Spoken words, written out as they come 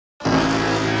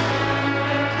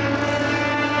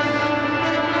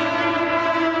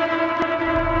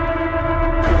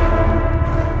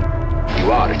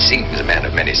seems a man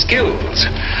of many skills.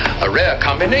 A rare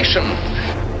combination.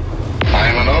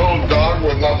 I'm an old dog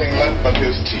with nothing left but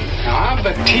his teeth. Ah,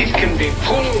 but teeth can be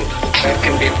pulled. That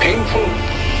can be painful.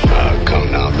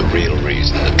 Come now, the real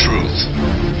reason, the truth.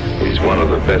 He's one of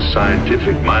the best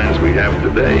scientific minds we have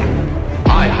today.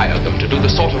 I hired them to do the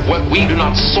sort of work we do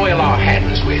not soil our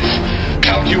hands with.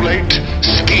 Calculate,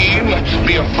 scheme,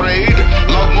 be afraid,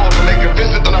 love more to make a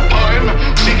visit than a poem,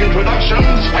 seek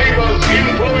introductions, favors,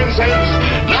 influences.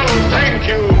 No, thank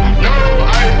you. No,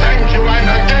 I thank you, and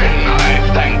again I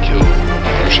thank you.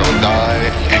 You shall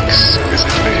die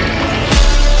exquisitely.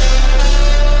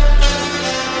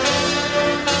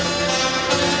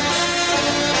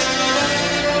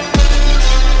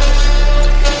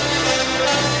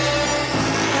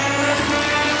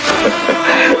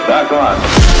 Back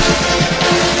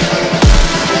on.